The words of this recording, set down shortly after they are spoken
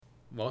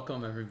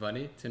Welcome,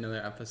 everybody, to another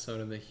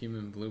episode of the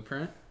Human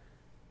Blueprint.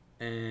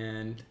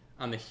 And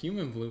on the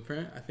Human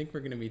Blueprint, I think we're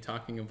going to be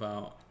talking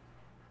about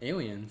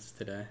aliens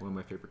today. One of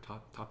my favorite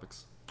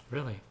topics.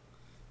 Really?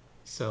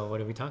 So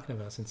what are we talking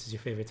about since it's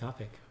your favorite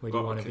topic? Where do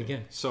you want to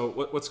begin? So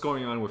what's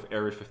going on with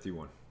Area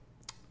 51?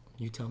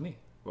 You tell me.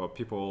 Well,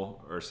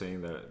 people are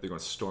saying that they're going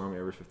to storm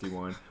Area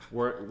 51.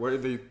 What are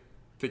they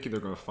thinking they're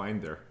going to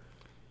find there?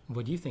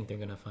 What do you think they're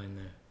going to find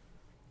there?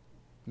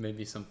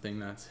 Maybe something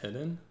that's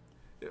hidden.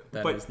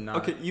 That but is not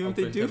okay, even if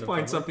they do find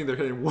public. something they're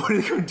hidden, what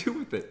are they going to do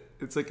with it?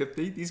 It's like if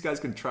these guys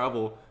can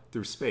travel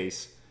through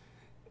space,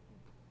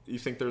 you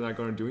think they're not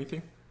going to do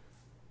anything?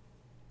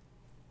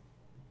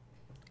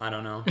 I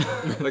don't know.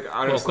 Like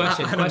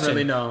Question. I don't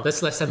really know. Let's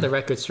set the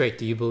record straight.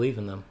 Do you believe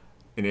in them?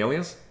 In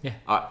aliens? Yeah.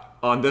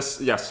 On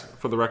this, yes.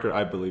 For the record,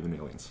 I believe in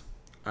aliens.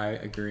 I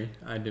agree.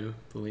 I do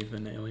believe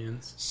in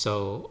aliens.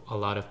 So a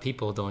lot of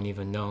people don't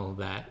even know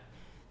that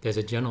there's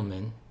a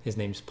gentleman. His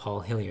name's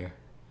Paul Hillier.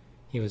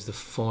 He was the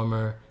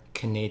former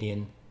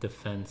Canadian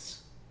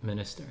Defense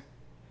Minister.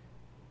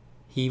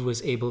 He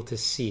was able to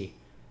see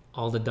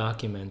all the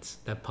documents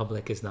that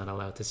public is not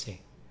allowed to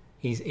see.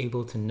 He's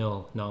able to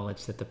know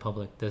knowledge that the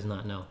public does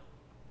not know.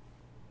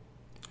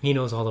 He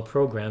knows all the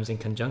programs in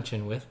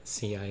conjunction with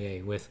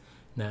CIA, with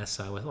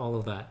NASA, with all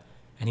of that.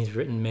 And he's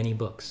written many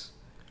books.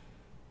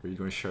 Are you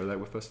going to share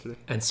that with us today?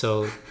 And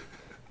so,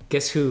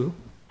 guess who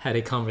had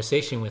a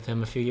conversation with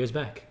him a few years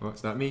back? Well,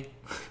 it's not me.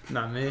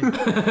 Not me.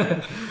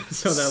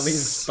 So that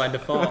leaves by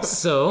default.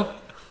 So,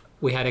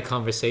 we had a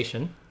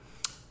conversation,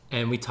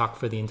 and we talked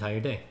for the entire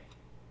day.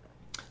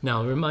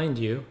 Now, remind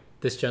you,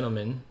 this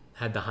gentleman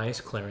had the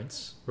highest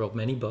clearance, wrote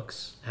many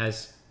books,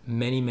 has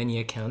many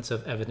accounts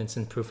of evidence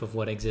and proof of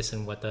what exists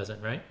and what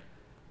doesn't, right?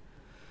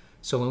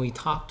 So when we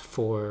talked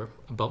for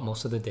about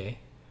most of the day,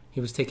 he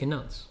was taking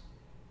notes.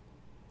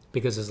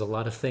 Because there's a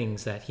lot of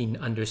things that he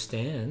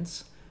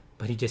understands,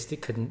 but he just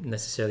couldn't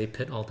necessarily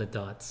put all the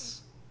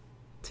dots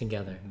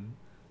together. Mm-hmm.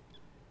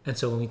 And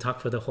so when we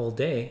talked for the whole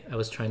day, I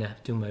was trying to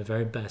do my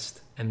very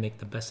best and make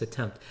the best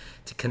attempt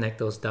to connect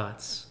those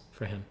dots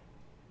for him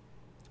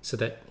so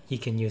that he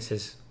can use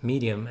his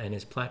medium and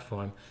his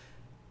platform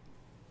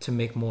to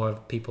make more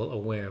people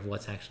aware of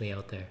what's actually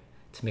out there,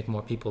 to make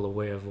more people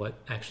aware of what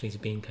actually is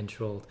being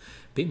controlled,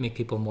 make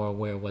people more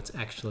aware of what's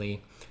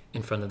actually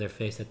in front of their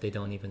face that they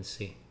don't even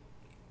see.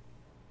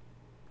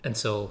 And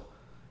so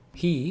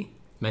he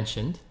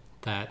mentioned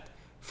that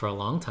for a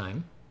long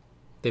time,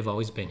 they've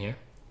always been here.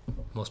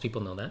 Most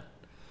people know that.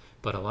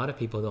 But a lot of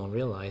people don't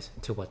realize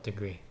to what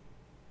degree.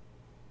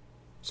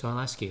 So I'll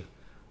ask you,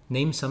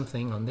 name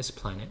something on this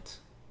planet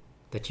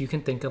that you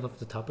can think of off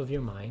the top of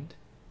your mind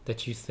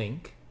that you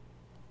think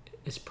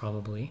is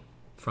probably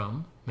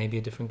from maybe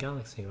a different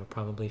galaxy or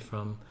probably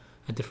from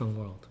a different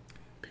world.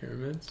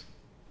 Pyramids.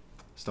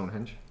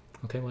 Stonehenge.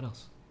 Okay, what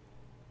else?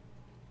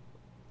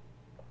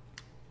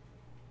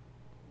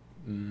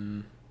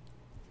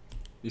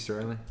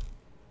 Easter Island.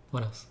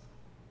 What else?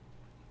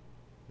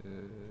 I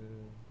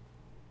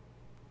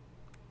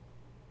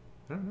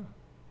don't know.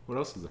 What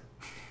else is there?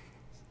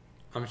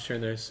 I'm sure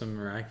there's some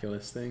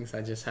miraculous things.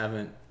 I just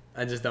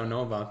don't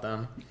know about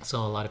them. So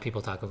a lot of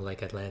people talk of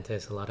like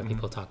Atlantis. A lot of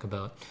people talk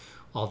about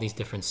all these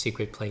different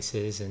secret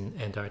places in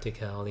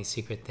Antarctica, all these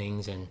secret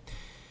things in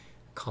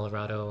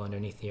Colorado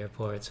underneath the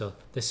airport. So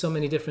there's so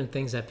many different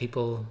things that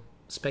people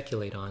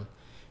speculate on.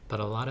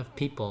 But a lot of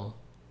people,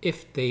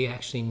 if they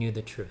actually knew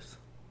the truth,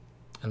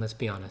 and let's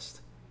be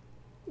honest,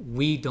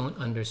 we don't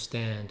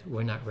understand,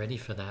 we're not ready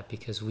for that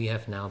because we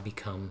have now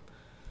become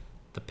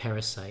the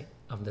parasite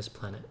of this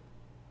planet.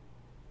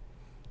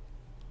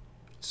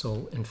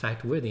 So, in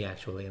fact, we're the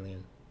actual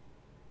alien.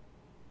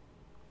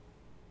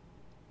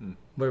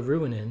 We're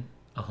ruining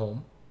a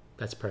home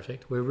that's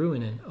perfect. We're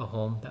ruining a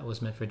home that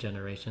was meant for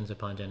generations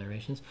upon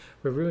generations.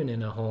 We're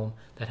ruining a home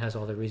that has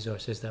all the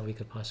resources that we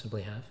could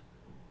possibly have.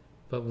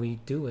 But we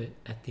do it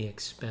at the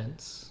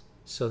expense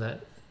so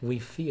that we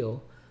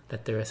feel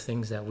that there are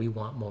things that we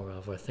want more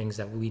of or things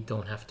that we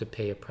don't have to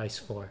pay a price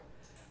for.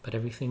 But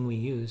everything we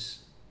use,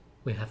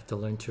 we have to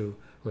learn to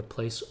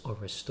replace or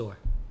restore.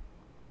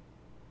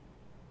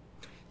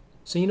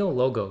 So you know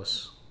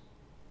logos.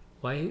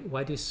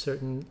 Why do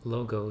certain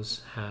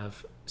logos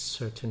have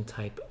certain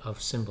type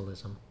of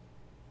symbolism?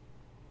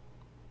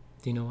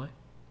 Do you know why?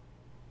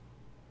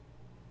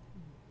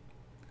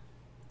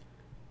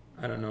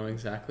 I don't know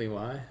exactly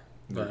why.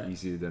 They're But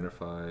easy to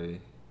identify.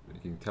 You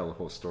can tell the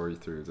whole story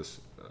through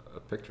just a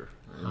picture.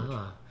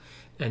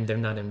 And they're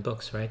not in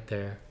books, right?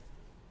 They're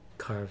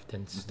carved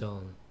in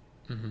stone.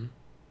 Mm-hmm.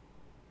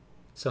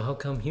 So how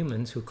come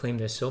humans who claim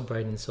they're so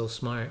bright and so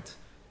smart,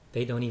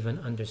 they don't even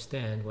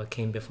understand what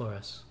came before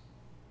us?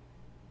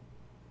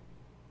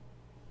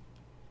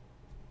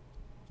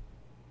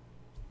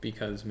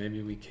 Because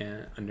maybe we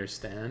can't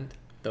understand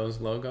those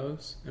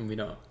logos and we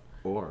don't.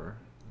 Or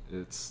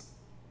it's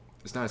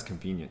not as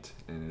convenient,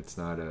 and it's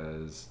not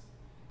as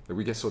like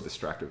we get so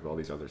distracted with all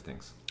these other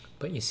things.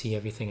 But you see,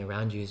 everything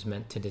around you is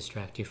meant to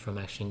distract you from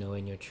actually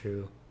knowing your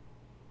true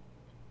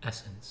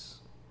essence,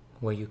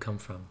 where you come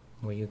from,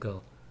 where you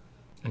go.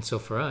 And so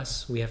for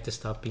us, we have to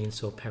stop being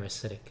so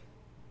parasitic.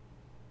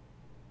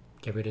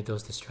 Get rid of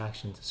those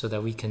distractions so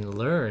that we can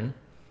learn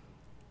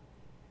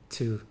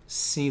to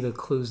see the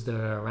clues that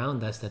are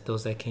around us, that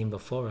those that came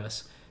before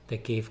us,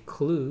 that gave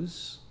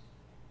clues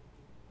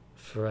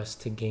for us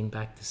to gain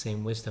back the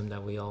same wisdom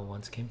that we all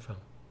once came from.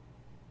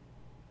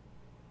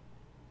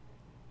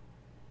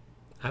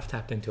 I've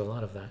tapped into a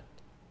lot of that.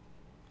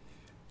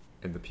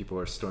 And the people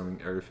are storming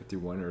Area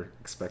 51 are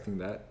expecting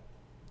that.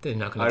 They're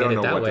not going to get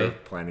it that way.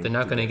 They're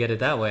not going to get it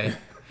that way.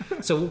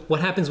 So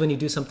what happens when you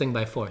do something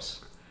by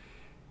force?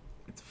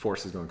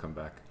 Force is going to come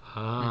back.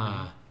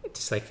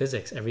 Just like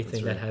physics,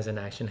 everything that has an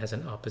action has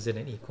an opposite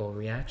and equal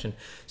reaction.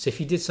 So if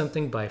you did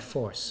something by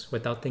force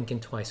without thinking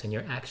twice and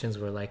your actions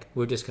were like,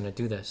 we're just going to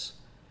do this,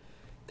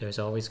 there's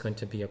always going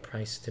to be a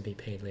price to be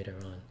paid later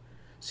on.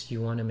 So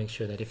you want to make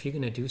sure that if you're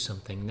going to do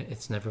something,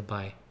 it's never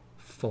by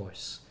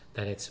force,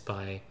 that it's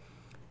by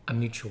a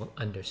mutual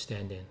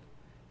understanding.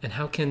 And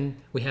how can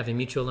we have a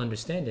mutual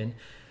understanding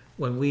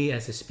when we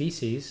as a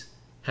species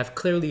have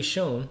clearly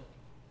shown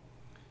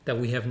that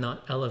we have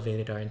not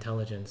elevated our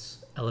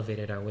intelligence,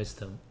 elevated our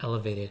wisdom,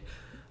 elevated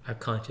our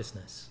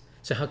consciousness?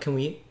 So how can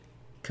we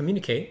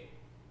communicate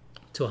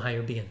to a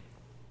higher being?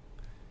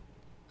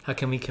 How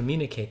can we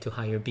communicate to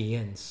higher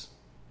beings?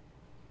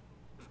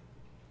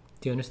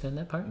 Do you understand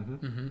that part?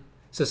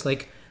 So it's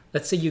like,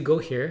 let's say you go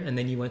here and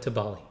then you went to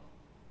Bali.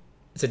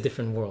 It's a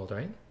different world,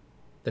 right?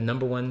 The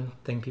number one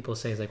thing people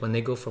say is like when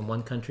they go from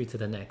one country to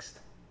the next,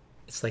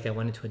 it's like I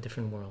went into a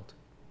different world.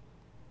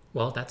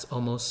 Well, that's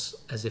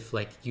almost as if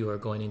like you are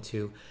going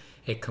into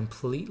a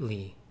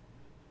completely,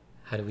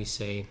 how do we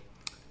say,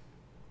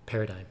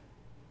 paradigm.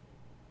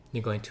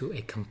 You're going to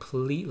a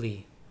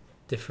completely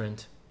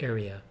different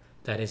area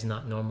that is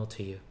not normal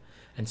to you.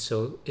 And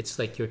so it's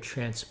like you're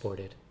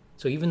transported.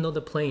 So even though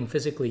the plane,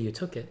 physically you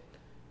took it,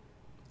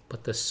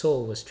 but the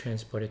soul was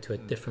transported to a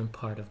different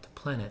part of the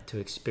planet to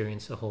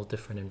experience a whole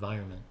different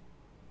environment.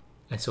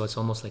 And so it's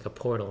almost like a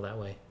portal that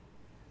way.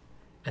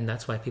 And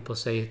that's why people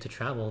say to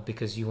travel,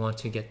 because you want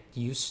to get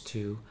used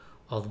to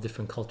all the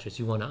different cultures.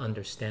 You want to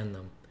understand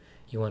them.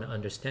 You want to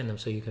understand them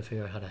so you can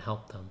figure out how to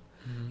help them.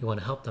 You want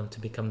to help them to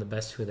become the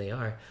best who they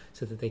are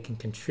so that they can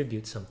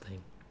contribute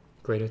something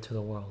greater to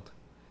the world.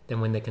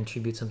 Then when they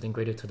contribute something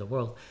greater to the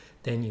world,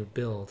 then you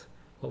build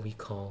what we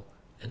call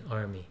an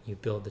army. You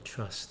build the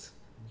trust.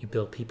 You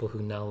build people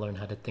who now learn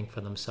how to think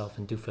for themselves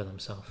and do for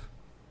themselves.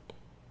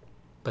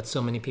 But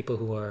so many people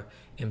who are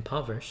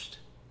impoverished,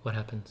 what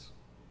happens?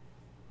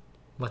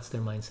 What's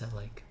their mindset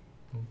like?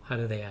 How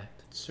do they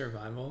act?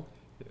 Survival.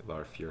 A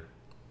lot of fear.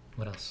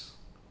 What else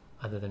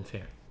other than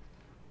fear?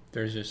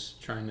 They're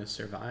just trying to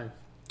survive.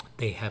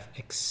 They have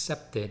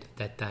accepted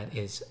that that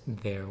is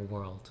their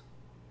world.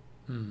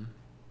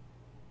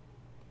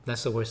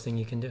 That's the worst thing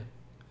you can do.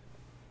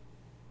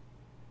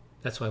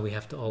 That's why we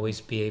have to always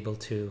be able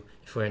to,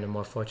 if we're in a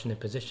more fortunate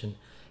position,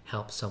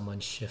 help someone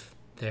shift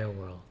their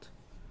world.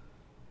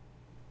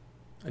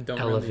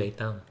 Elevate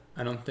them.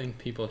 I don't think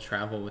people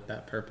travel with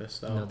that purpose,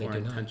 though, No, they or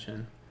do not.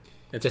 intention.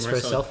 It's Just more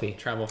for a so selfie.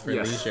 Travel for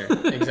Yes. leisure.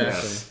 Exactly.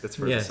 Yes, it's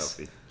for the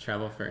selfie.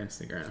 Travel for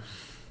Instagram.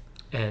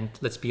 And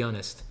let's be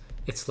honest,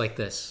 it's like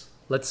this.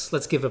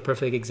 Let's give a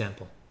perfect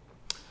example.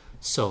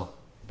 So,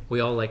 we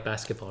all like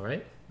basketball,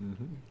 right?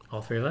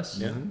 All three of us?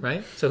 Yeah.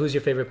 Right? So who's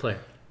your favorite player?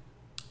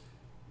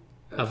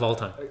 Of all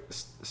time?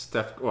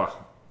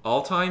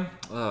 All time?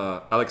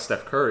 I like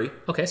Steph Curry.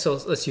 Okay, so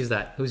let's use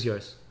that. Who's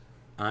yours?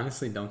 I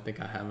honestly don't think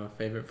I have a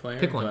favorite player.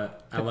 Pick one.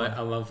 But Pick one.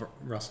 I love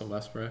Russell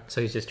Westbrook.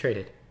 So he's just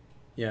traded.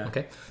 Yeah.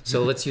 Okay,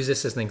 so let's use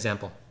this as an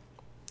example.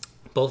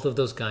 Both of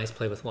those guys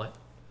play with what?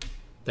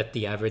 That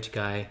the average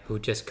guy who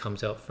just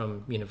comes out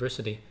from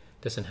university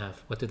doesn't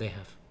have. What do they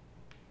have?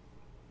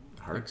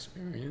 Heart.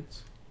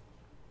 Experience.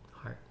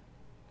 Heart.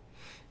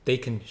 They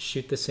can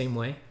shoot the same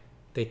way.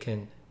 They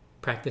can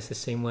practice the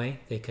same way.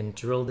 They can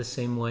drill the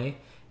same way.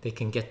 They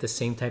can get the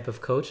same type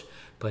of coach.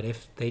 But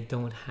if they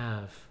don't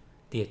have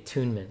the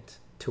attunement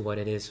to what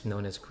it is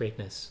known as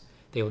greatness,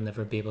 they will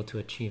never be able to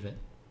achieve it.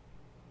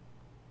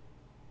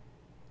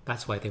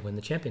 That's why they win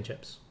the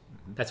championships.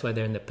 That's why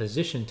they're in the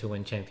position to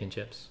win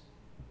championships.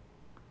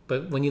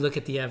 But when you look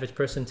at the average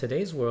person in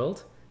today's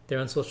world, they're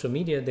on social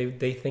media,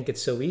 they think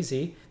it's so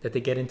easy that they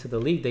get into the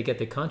league, they get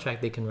the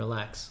contract, they can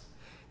relax.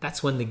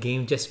 That's when the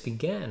game just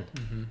began.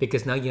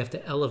 Because now you have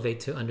to elevate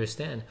to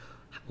understand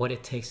what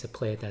it takes to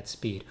play at that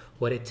speed,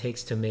 what it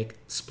takes to make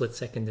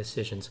split-second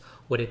decisions,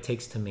 what it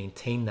takes to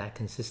maintain that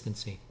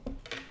consistency.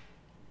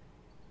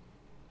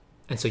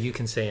 And so you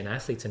can say an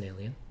athlete's an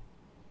alien.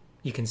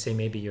 You can say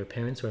maybe your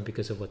parents were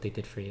because of what they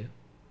did for you.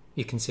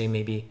 You can say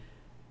maybe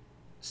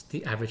it's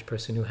the average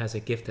person who has a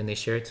gift and they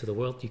share it to the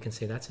world. You can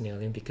say that's an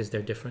alien because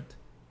they're different.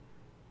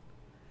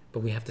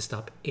 But we have to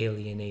stop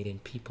alienating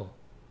people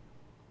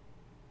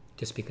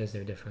just because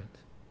they're different.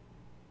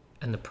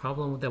 And the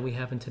problem that we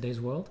have in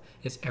today's world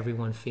is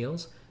everyone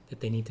feels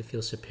that they need to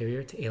feel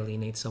superior to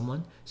alienate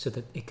someone so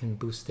that it can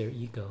boost their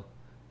ego.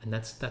 And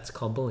that's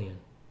called bullying.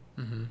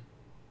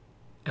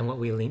 And what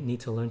we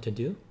need to learn to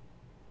do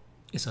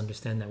is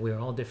understand that we are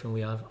all different.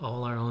 We have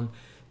all our own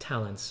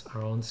talents,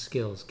 our own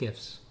skills,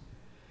 gifts.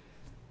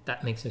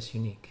 That makes us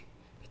unique.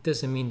 It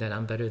doesn't mean that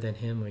I'm better than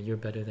him or you're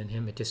better than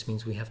him. It just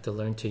means we have to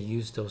learn to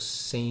use those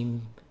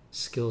same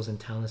skills and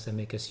talents that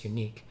make us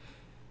unique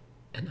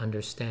and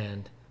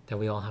understand that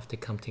we all have to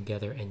come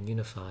together and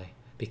unify,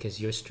 because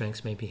your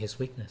strengths may be his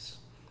weakness.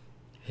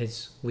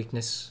 His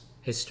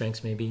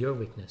strengths may be your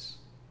weakness.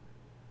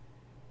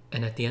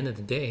 And at the end of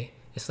the day,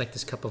 it's like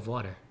this cup of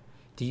water.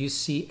 Do you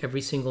see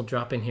every single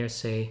drop in here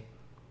say,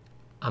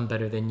 I'm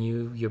better than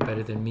you, you're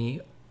better than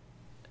me,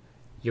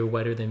 you're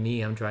wetter than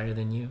me, I'm drier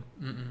than you?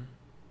 Mm-mm.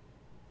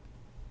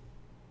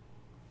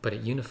 But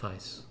it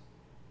unifies,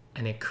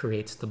 and it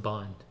creates the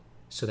bond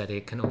so that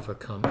it can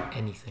overcome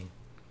anything.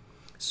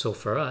 So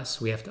for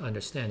us, we have to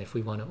understand, if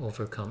we want to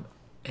overcome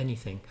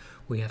anything,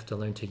 we have to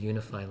learn to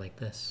unify like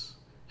this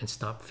and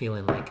stop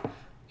feeling like,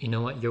 you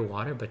know what, you're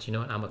water, but you know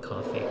what, I'm a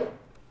coffee.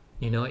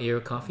 You know what, you're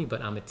a coffee,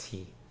 but I'm a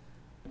tea.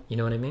 You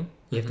know what I mean?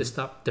 You have to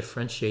stop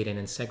differentiating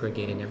and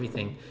segregating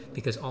everything,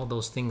 because all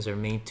those things are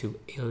made to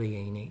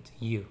alienate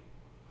you.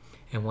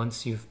 And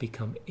once you've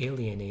become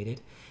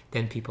alienated,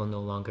 then people no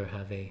longer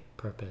have a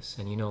purpose.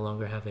 And you no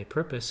longer have a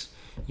purpose,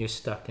 you're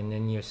stuck. And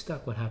then you're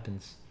stuck, what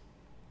happens?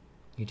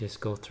 You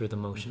just go through the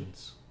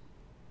motions.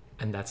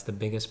 And that's the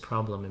biggest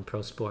problem in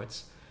pro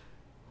sports.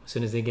 As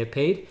soon as they get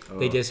paid,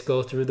 they just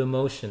go through the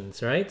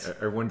motions, right?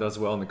 Everyone does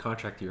well in the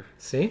contract year.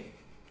 See?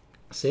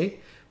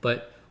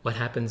 But what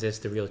happens is,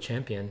 the real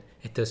champion,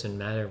 it doesn't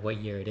matter what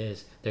year it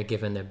is, they're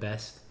giving their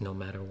best no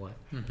matter what.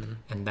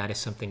 And that is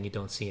something you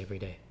don't see every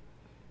day.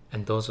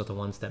 And those are the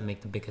ones that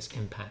make the biggest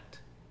impact.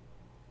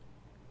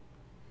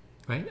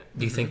 Right?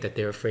 Do you think that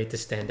they're afraid to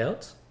stand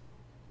out?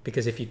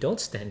 Because if you don't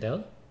stand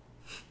out,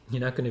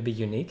 you're not going to be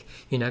unique,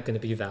 you're not going to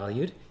be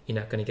valued, you're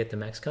not going to get the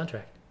max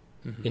contract.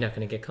 You're not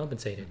going to get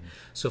compensated.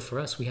 So for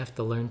us, we have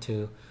to learn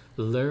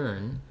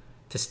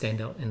to stand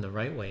out in the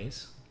right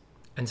ways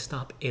and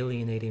stop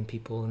alienating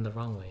people in the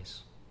wrong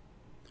ways.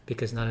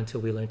 Because not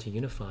until we learn to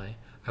unify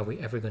are we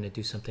ever going to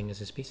do something as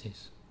a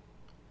species.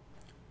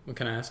 Well,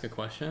 can I ask a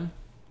question?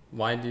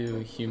 Why do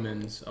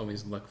humans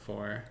always look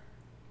for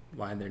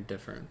why they're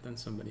different than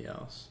somebody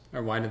else?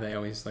 Or why do they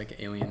always like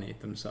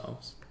alienate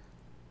themselves?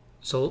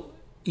 So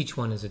each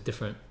one is a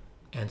different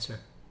answer.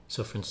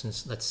 So for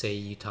instance, let's say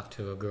you talk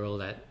to a girl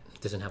that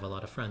doesn't have a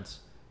lot of friends.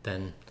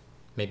 Then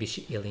maybe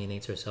she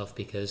alienates herself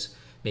because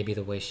maybe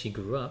the way she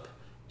grew up,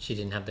 she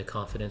didn't have the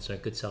confidence or a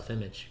good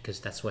self-image, because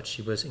that's what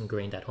she was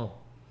ingrained at home.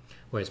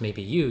 Whereas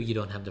maybe you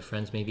don't have the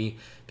friends, maybe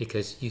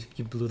because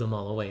you blew them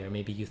all away, or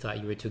maybe you thought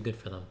you were too good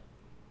for them,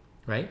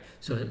 right?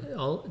 So it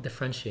all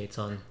differentiates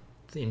on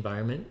the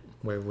environment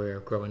where we're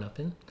growing up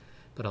in,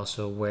 but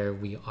also where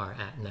we are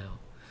at now.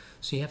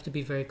 So you have to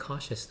be very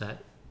cautious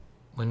that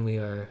when we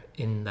are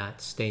in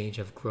that stage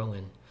of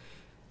growing,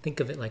 think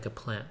of it like a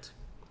plant.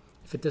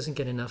 If it doesn't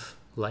get enough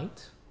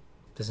light,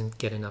 doesn't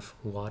get enough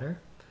water,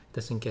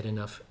 doesn't get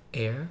enough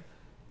air,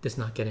 does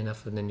not get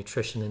enough of the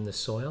nutrition in the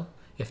soil,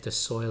 if the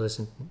soil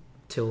isn't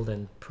tilled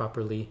and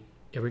properly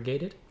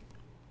irrigated,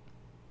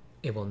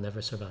 it will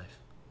never survive.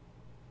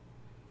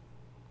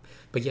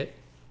 But yet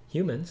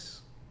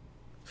humans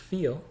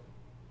feel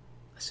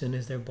as soon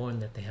as they're born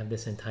that they have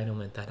this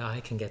entitlement that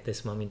I can get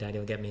this, mommy, daddy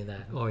will get me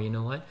that. Or you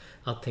know what,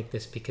 I'll take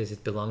this because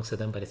it belongs to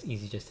them, but it's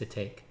easy just to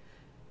take.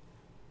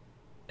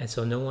 And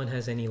so no one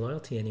has any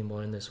loyalty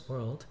anymore in this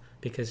world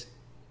because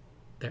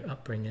their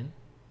upbringing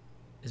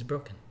is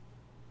broken.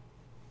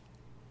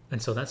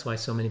 And so that's why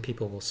so many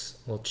people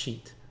will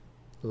cheat,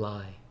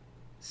 lie,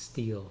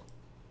 steal,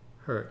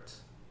 hurt,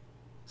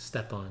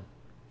 step on,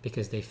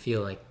 because they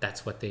feel like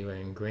that's what they were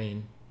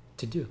ingrained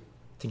to do,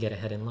 to get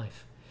ahead in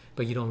life.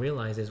 But you don't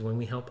realize is when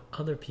we help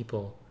other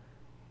people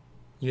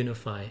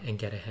unify and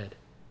get ahead,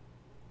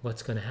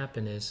 what's going to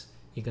happen is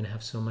you're going to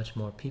have so much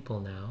more people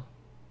now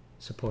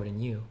supporting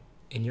you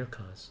in your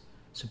cause,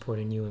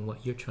 supporting you in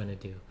what you're trying to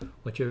do,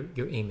 what you're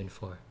aiming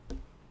for.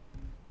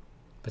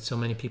 But so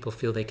many people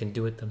feel they can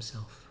do it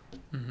themselves.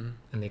 And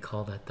they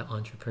call that the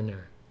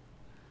entrepreneur.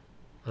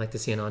 I like to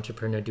see an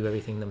entrepreneur do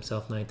everything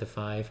themselves, 9 to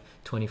 5,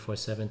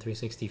 24/7,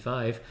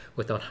 365,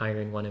 without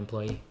hiring one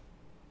employee.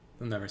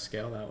 They'll never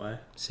scale that way.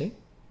 See?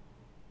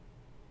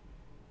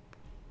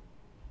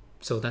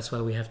 So that's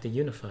why we have to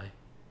unify.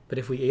 But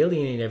if we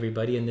alienate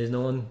everybody and there's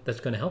no one that's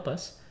going to help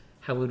us,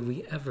 how would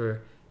we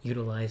ever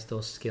utilize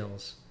those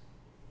skills,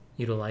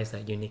 utilize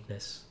that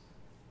uniqueness,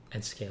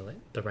 and scale it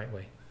the right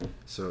way?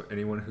 So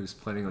anyone who's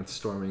planning on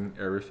storming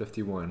Area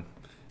 51,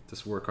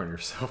 just work on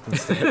yourself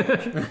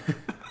instead.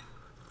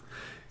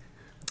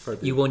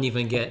 You won't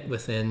even get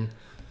within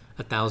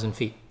 1,000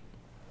 feet.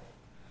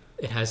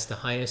 It has the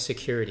highest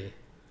security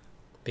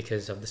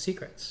because of the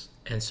secrets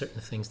and certain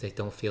things they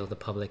don't feel the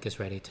public is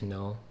ready to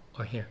know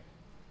or hear.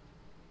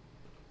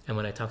 And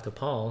when I talked to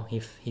Paul,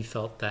 he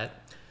felt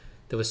that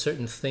there were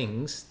certain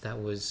things that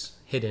was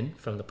hidden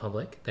from the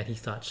public that he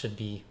thought should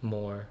be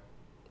more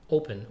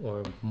open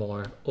or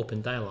more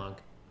open dialogue.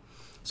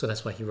 So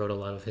that's why he wrote a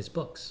lot of his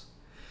books.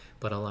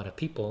 But a lot of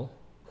people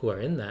who are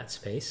in that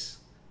space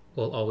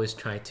will always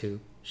try to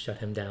shut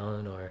him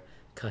down or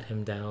cut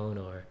him down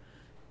or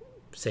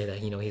say that,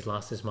 he's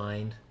lost his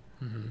mind.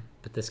 Mm-hmm.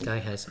 But this guy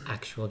has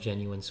actual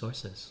genuine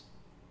sources.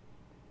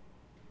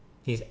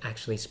 He's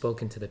actually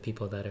spoken to the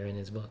people that are in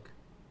his book.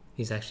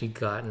 He's actually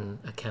gotten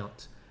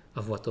account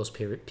of what those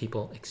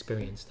people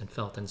experienced and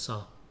felt and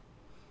saw.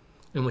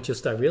 And what you'll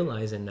start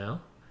realizing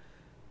now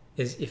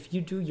is if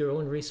you do your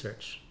own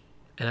research,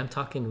 and I'm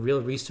talking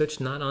real research,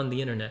 not on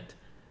the internet,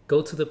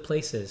 go to the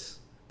places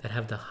that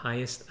have the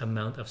highest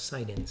amount of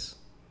sightings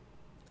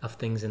of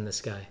things in the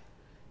sky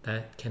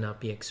that cannot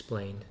be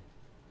explained.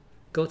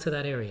 Go to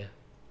that area.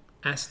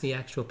 Ask the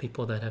actual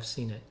people that have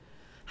seen it.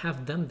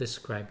 Have them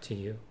describe to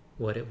you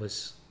what it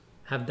was.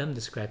 Have them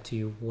describe to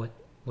you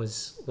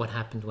what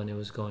happened when it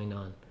was going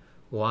on.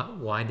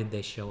 Why did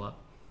they show up?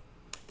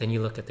 Then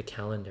you look at the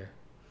calendar.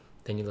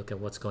 Then you look at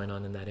what's going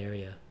on in that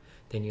area.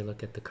 Then you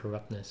look at the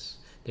corruptness.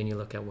 Then you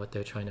look at what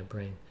they're trying to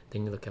bring.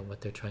 Then you look at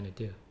what they're trying to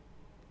do.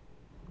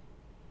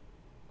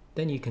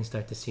 Then you can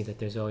start to see that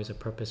there's always a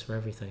purpose for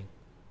everything.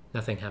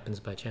 Nothing happens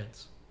by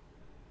chance.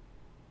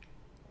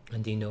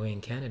 And do you know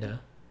in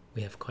Canada,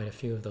 we have quite a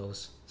few of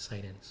those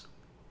sightings.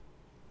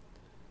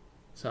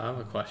 So I have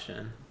a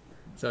question.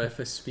 So if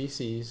a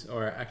species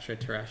or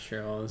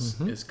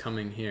extraterrestrials is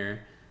coming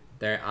here,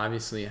 they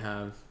obviously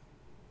have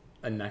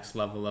a next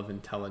level of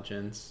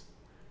intelligence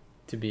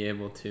to be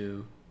able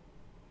to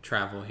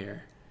travel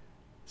here.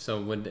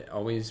 So would it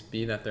always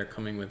be that they're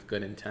coming with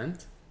good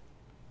intent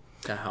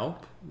to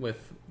help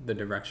with the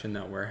direction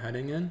that we're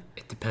heading in?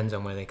 It depends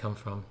on where they come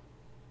from.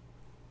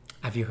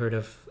 Have you heard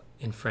of,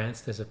 in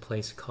France, there's a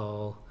place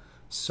called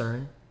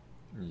CERN?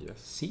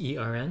 Yes.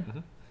 C-E-R-N? Mm-hmm.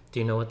 Do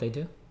you know what they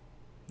do?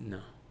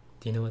 No.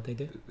 Do you know what they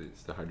do?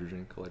 It's the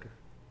hydrogen collider.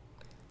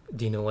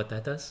 Do you know what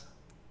that does?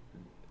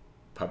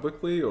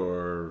 Publicly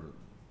or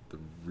the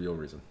real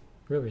reason?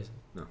 Real reason.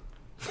 No.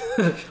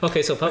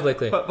 Okay, so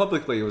publicly.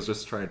 Publicly, it was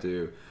just trying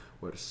to,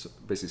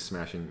 basically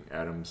smashing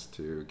atoms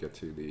to get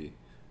to the,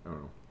 I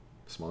don't know,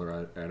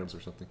 smaller atoms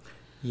or something.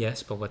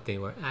 Yes, but what they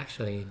were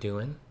actually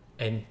doing,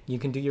 and you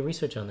can do your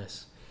research on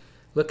this.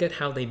 Look at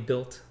how they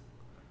built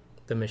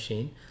the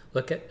machine.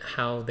 Look at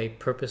how they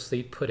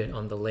purposely put it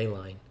on the ley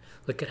line.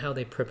 Look at how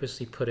they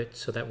purposely put it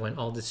so that when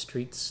all the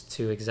streets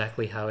to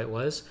exactly how it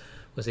was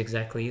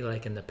exactly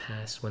like in the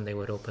past when they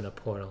would open a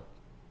portal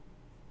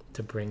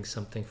to bring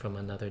something from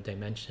another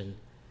dimension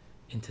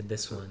into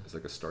this one. It's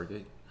like a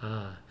Stargate.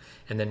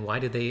 And then why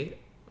did they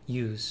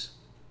use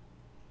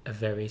a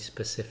very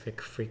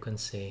specific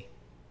frequency?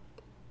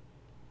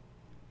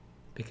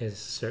 Because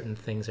certain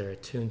things are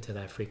attuned to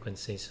that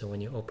frequency. So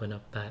when you open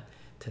up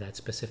to that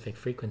specific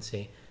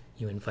frequency,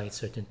 you invite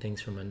certain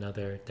things from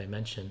another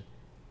dimension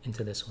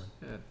into this one.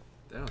 Yeah,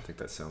 I don't think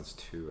that sounds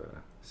too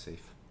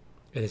safe.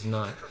 It is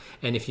not.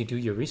 And if you do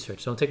your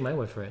research, don't take my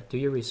word for it. Do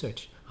your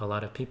research. A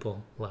lot of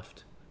people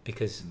left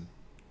because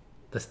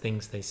the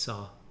things they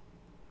saw,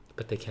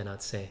 but they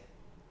cannot say.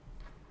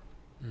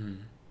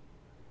 And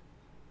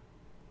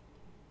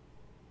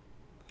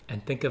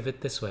think of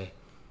it this way.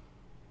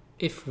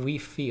 If we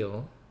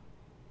feel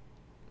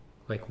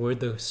like we're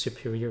the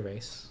superior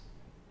race,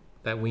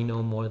 that we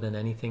know more than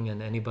anything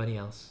and anybody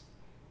else,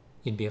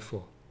 you'd be a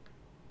fool.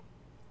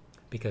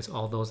 Because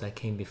all those that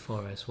came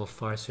before us will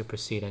far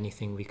supersede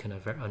anything we can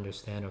ever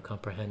understand or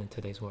comprehend in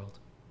today's world.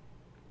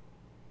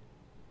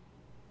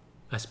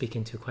 I'm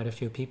speaking to quite a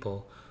few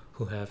people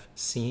who have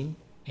seen,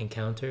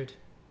 encountered,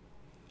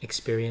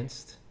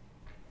 experienced.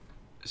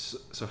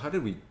 So how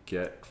did we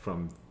get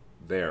from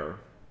there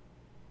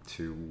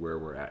to where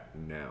we're at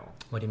now?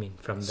 What do you mean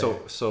from there?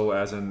 So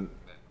as in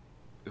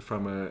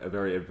from a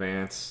very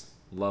advanced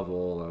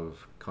level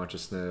of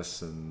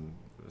consciousness and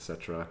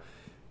etc.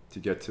 to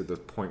get to the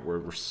point where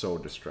we're so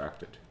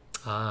distracted.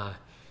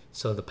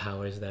 So the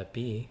powers that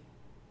be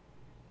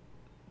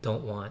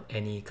don't want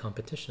any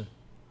competition.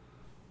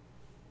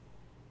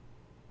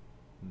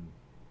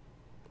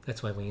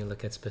 That's why when you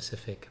look at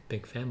specific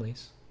big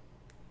families,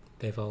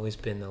 they've always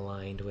been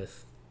aligned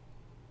with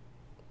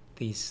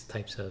these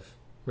types of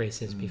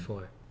races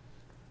before.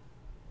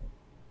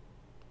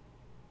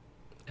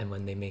 And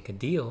when they make a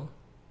deal,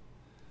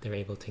 they're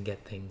able to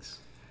get things.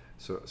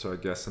 So I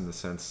guess in the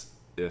sense,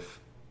 if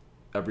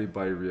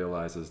everybody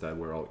realizes that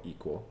we're all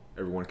equal,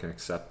 everyone can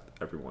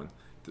accept everyone,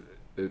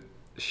 it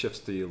shifts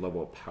the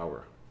level of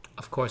power.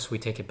 Of course, we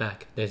take it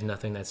back. There's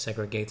nothing that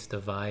segregates,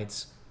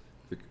 divides.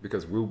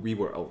 Because we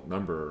will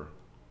outnumber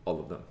all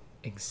of them.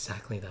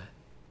 Exactly that.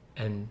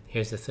 And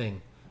here's the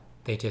thing.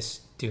 They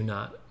just do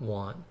not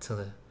want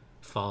to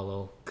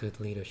follow good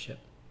leadership.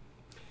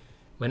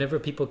 Whenever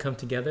people come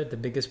together, the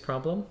biggest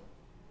problem,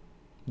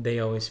 they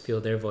always feel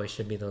their voice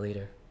should be the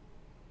leader.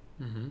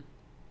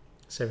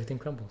 So everything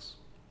crumbles.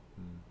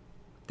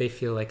 They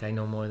feel like I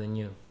know more than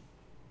you.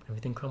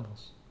 Everything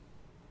crumbles.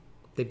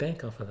 They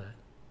bank off of that.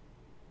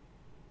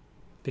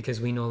 Because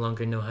we no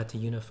longer know how to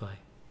unify.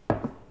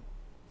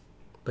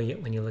 But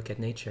yet when you look at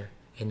nature,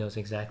 it knows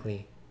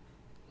exactly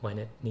when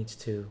it needs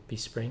to be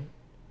spring,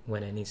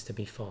 when it needs to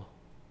be fall.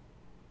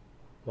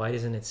 Why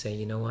doesn't it say,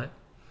 you know what?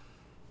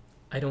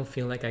 I don't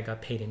feel like I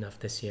got paid enough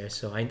this year,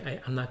 so I'm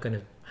not going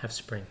to have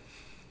spring.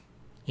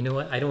 You know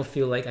what? I don't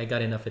feel like I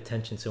got enough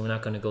attention, so we're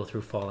not going to go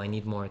through fall. I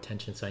need more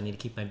attention, so I need to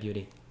keep my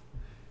beauty.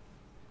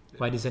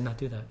 Why does it not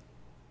do that?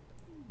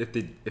 If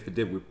it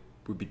did,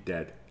 we'd be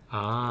dead.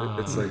 Ah.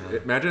 It's like,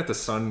 imagine if the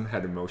sun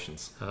had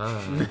emotions.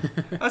 Ah.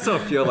 That's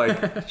what I feel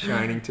like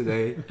shining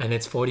today. And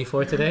it's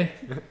 44 today?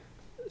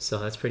 So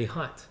that's pretty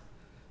hot.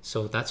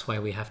 So that's why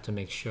we have to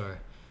make sure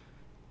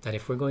that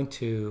if we're going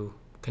to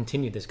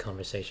continue this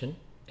conversation,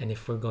 and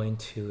if we're going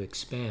to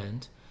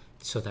expand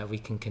so that we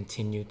can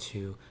continue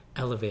to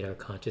elevate our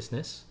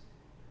consciousness,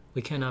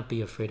 we cannot be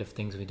afraid of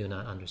things we do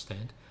not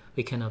understand.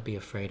 We cannot be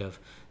afraid of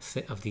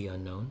the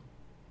unknown.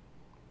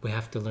 We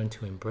have to learn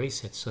to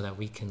embrace it so that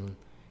we can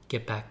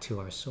get back to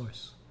our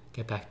source,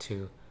 get back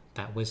to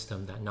that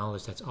wisdom, that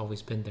knowledge that's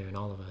always been there in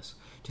all of us.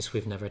 Just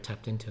we've never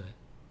tapped into it.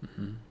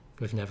 Mm-hmm.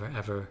 We've never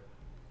ever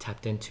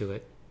tapped into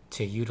it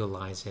to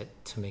utilize it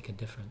to make a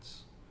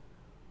difference.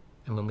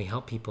 And when we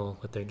help people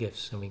with their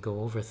gifts and we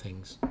go over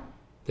things,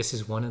 this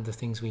is one of the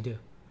things we do,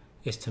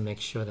 is to make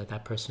sure that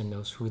that person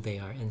knows who they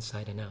are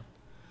inside and out,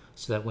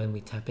 so that when we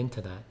tap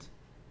into that,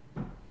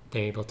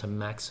 they're able to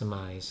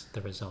maximize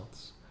the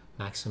results,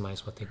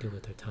 maximize what they do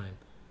with their time,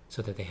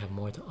 so that they have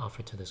more to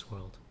offer to this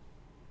world.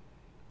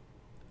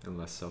 And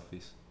less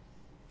selfies.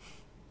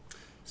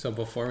 So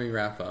before we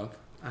wrap up,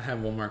 I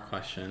have one more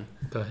question.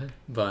 Go ahead.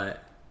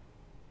 But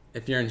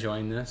if you're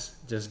enjoying this,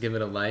 just give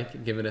it a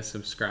like, give it a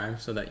subscribe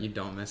so that you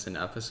don't miss an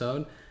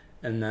episode.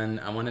 And then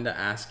I wanted to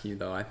ask you,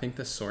 though, I think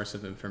the source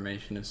of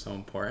information is so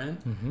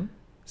important. Mm-hmm.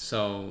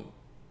 So,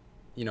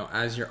 you know,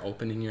 as you're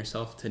opening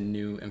yourself to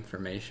new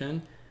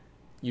information,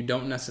 you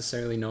don't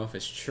necessarily know if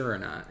it's true or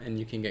not, and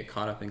you can get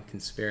caught up in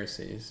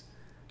conspiracies.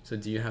 So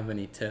do you have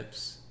any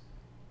tips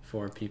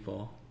for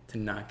people to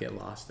not get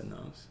lost in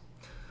those?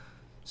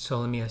 So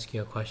let me ask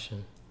you a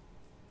question.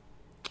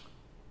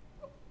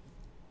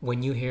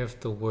 When you hear of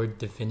the word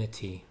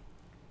divinity,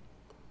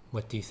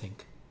 what do you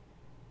think?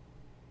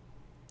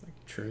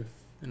 Like truth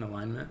and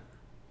alignment?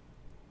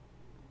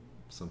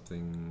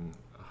 Something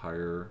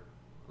higher,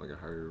 like a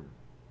higher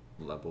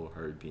level,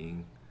 higher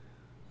being.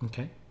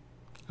 Okay.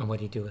 And what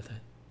do you do with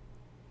it?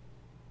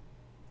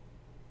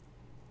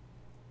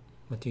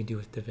 What do you do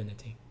with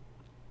divinity?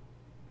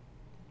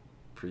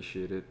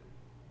 Appreciate it.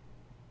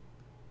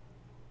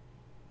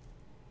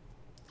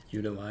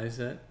 Utilize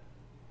it.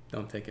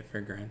 Don't take it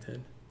for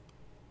granted.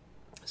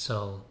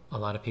 So a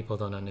lot of people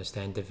don't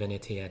understand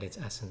divinity at its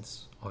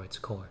essence or its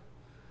core.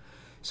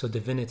 So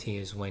divinity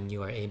is when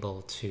you are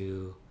able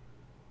to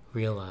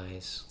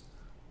realize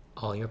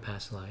all your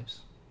past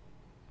lives.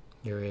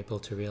 You're able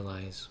to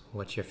realize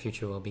what your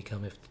future will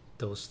become if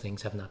those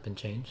things have not been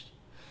changed.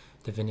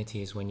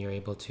 Divinity is when you're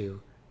able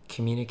to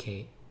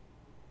communicate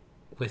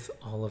with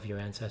all of your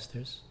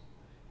ancestors,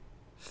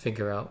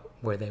 figure out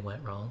where they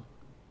went wrong,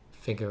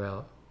 figure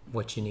out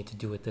what you need to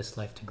do with this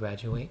life to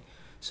graduate,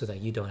 so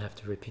that you don't have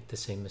to repeat the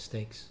same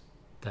mistakes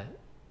that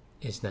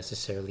is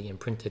necessarily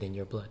imprinted in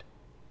your blood.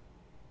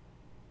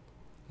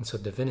 And so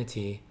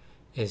divinity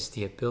is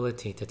the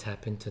ability to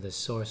tap into the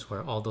source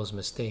where all those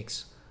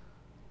mistakes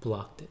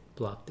blocked it.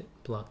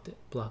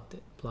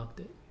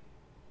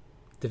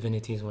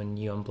 Divinity is when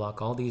you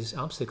unblock all these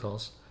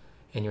obstacles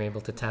and you're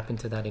able to tap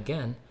into that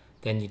again,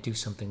 then you do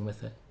something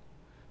with it.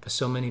 But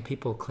so many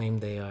people claim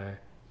they are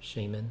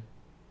shaman,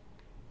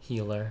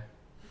 healer,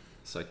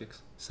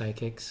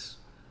 psychics.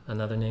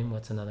 Another name?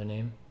 What's another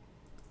name?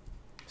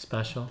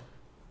 Special,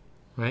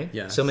 right?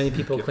 Yeah. So many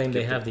people claim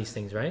they have these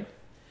things, right?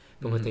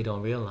 But Mm-hmm. what they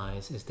don't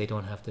realize is they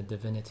don't have the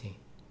divinity.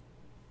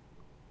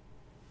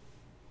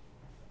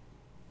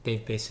 They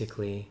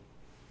basically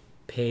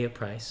pay a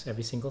price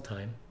every single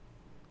time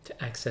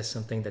to access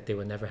something that they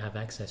would never have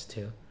access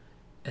to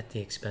at the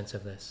expense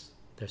of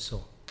their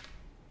soul.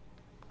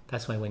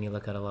 That's why when you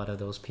look at a lot of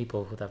those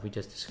people that we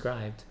just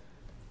described,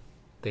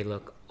 they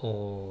look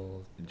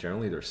old.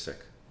 Generally, they're sick.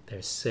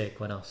 They're sick.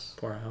 What else?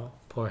 Poor health.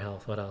 Poor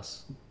health. What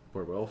else?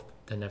 Poor wealth.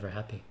 They're never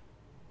happy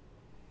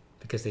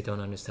because they don't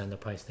understand the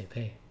price they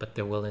pay, but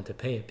they're willing to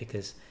pay it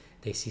because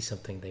they see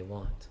something they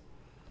want.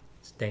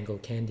 It's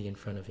dangled candy in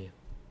front of you.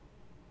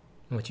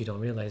 And what you don't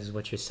realize is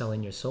what you're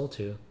selling your soul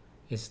to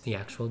is the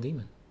actual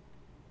demon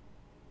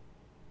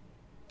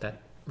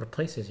that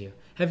replaces you.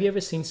 Have you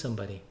ever seen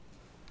somebody?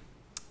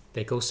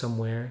 They go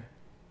somewhere,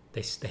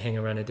 they hang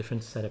around a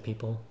different set of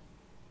people,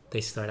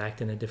 they start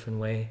acting a different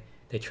way,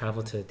 they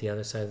travel to the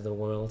other side of the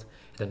world,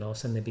 and then all of a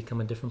sudden they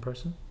become a different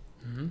person?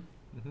 Mm-hmm.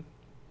 Mm-hmm.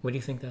 What do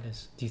you think that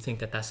is? Do you think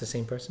that that's the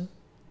same person?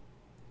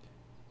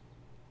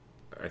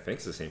 I think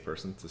it's the same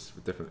person, just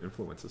with different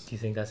influences. Do you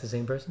think that's the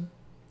same person?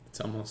 It's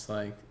almost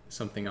like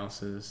something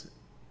else is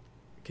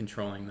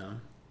controlling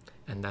them.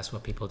 And that's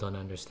what people don't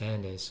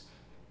understand is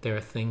there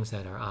are things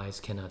that our eyes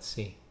cannot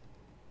see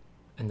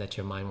and that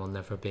your mind will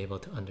never be able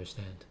to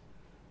understand.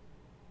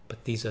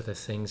 But these are the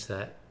things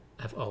that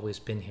have always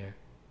been here.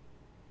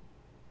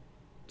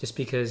 Just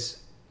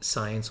because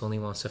science only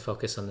wants to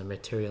focus on the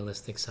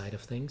materialistic side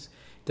of things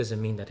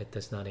doesn't mean that it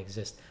does not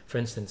exist. For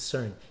instance,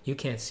 CERN, you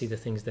can't see the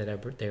things that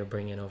they're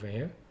bringing over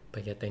here,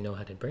 but yet they know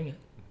how to bring it.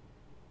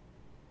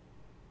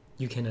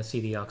 You cannot see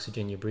the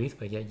oxygen you breathe,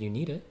 but yet you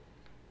need it.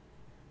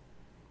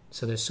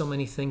 So there's so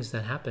many things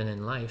that happen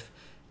in life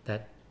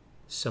that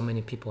so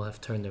many people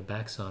have turned their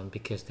backs on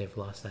because they've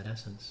lost that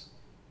essence.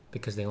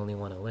 Because they only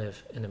want to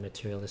live in a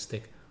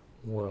materialistic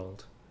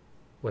world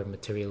where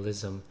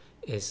materialism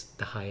is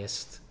the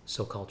highest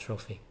so-called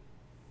trophy.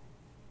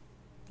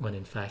 When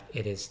in fact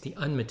it is the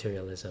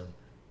unmaterialism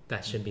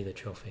that should be the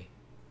trophy.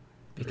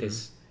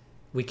 Because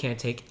we can't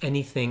take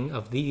anything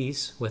of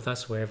these with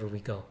us wherever we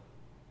go.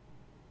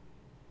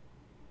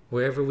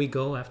 Wherever we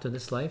go after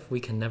this life, we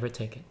can never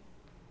take it.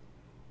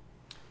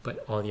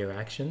 But all your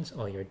actions,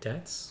 all your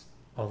debts,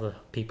 all the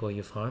people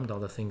you've harmed, all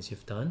the things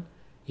you've done,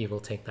 you will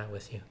take that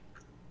with you.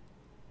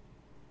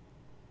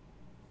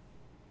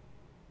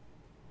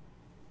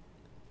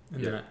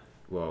 Yeah.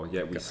 Well,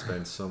 yet we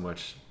spend so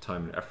much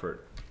time and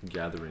effort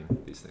gathering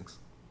these things.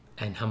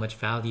 And how much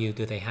value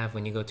do they have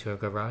when you go to a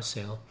garage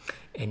sale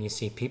and you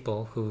see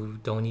people who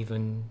don't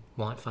even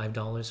want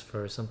 $5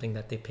 for something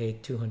that they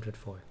paid $200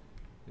 for?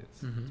 It's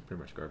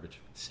pretty much garbage.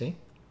 See?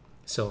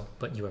 So,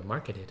 but you were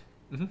marketed.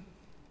 Mm-hmm.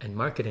 And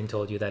marketing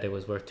told you that it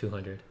was worth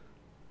 $200.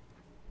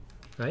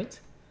 Right?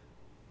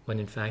 When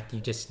in fact you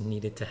just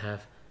needed to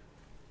have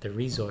the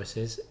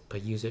resources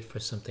but use it for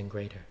something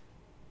greater.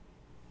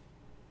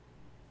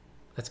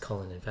 That's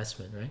called an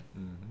investment, right?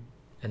 Mm-hmm.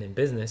 And in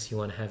business, you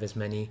want to have as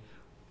many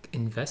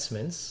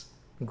investments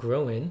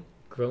growing,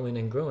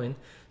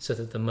 so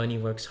that the money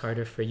works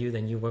harder for you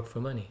than you work for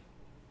money.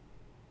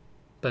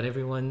 But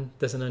everyone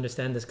doesn't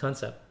understand this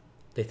concept.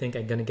 They think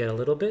I'm going to get a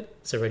little bit,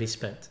 it's already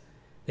spent.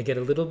 They get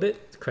a little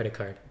bit, credit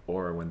card.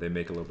 Or when they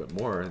make a little bit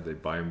more, they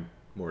buy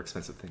more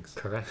expensive things.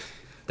 Correct.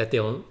 That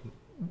they'll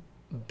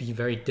be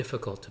very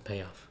difficult to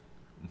pay off.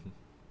 Mm-hmm.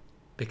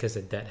 Because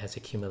the debt has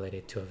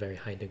accumulated to a very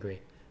high degree.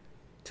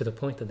 To the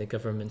point that the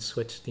government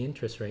switched the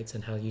interest rates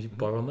and how you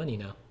borrow money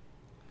now.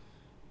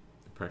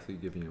 They're practically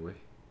giving it away.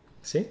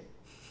 See?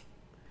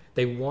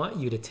 They want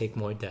you to take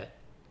more debt.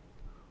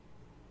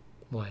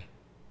 Why?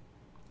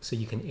 So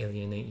you can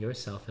alienate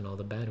yourself in all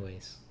the bad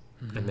ways.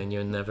 Mm-hmm. And then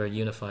you'll never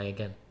unify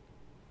again.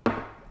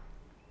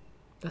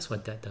 That's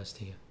what debt does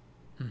to you.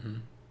 Mm-hmm.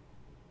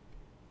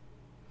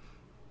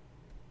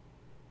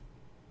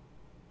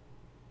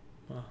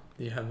 Well,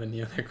 do you have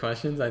any other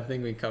questions? I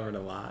think we covered a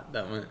lot.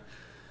 That went...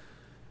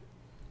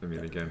 I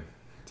mean, again,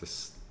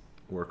 just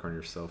work on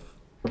yourself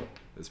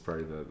is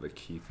probably the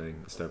key thing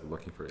instead of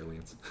looking for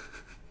aliens.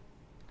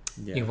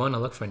 Yeah. You want to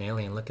look for an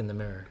alien, look in the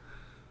mirror.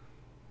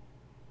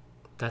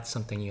 That's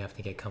something you have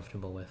to get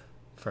comfortable with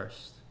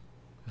first,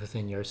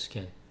 within your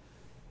skin.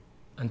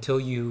 Until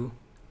you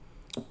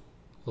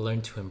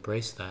learn to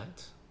embrace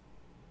that,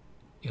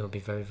 it will be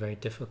very, very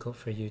difficult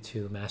for you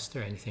to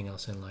master anything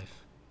else in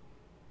life.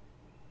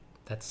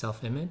 That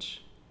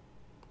self-image,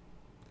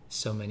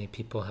 so many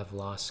people have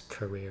lost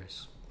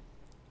careers,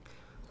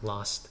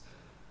 lost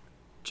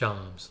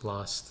jobs,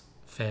 lost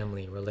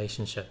family,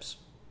 relationships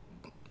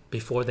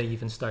before they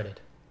even started,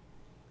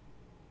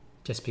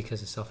 just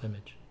because of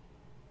self-image,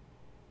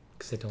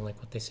 because they don't like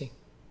what they see.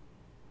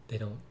 They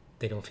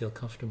don't feel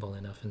comfortable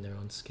enough in their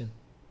own skin,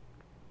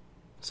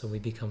 so we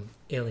become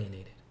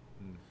alienated.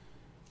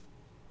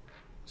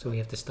 So we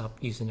have to stop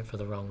using it for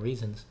the wrong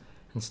reasons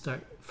and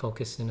start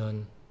focusing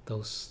on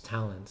those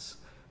talents,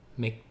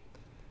 make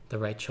the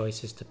right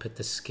choices to put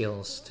the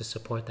skills to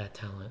support that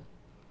talent.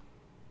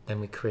 Then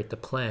we create the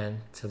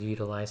plan to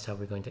utilize how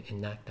we're going to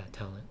enact that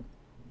talent.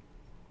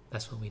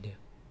 That's what we do.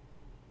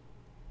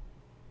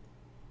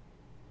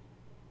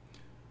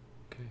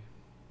 Okay.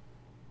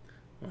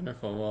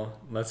 Wonderful. Well,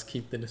 let's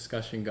keep the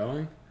discussion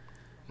going.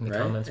 In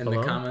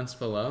the comments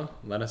below,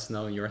 let us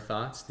know your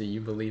thoughts. Do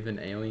you believe in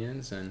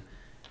aliens? And,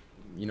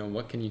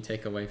 what can you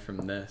take away from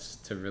this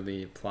to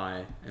really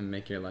apply and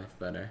make your life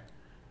better?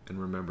 And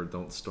remember,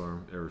 don't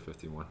storm Area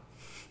 51.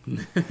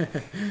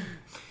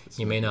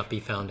 You may not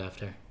be found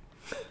after.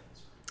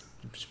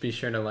 Just be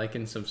sure to like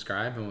and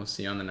subscribe, and we'll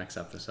see you on the next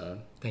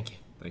episode. Thank you.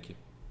 Thank you.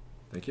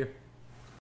 Thank you.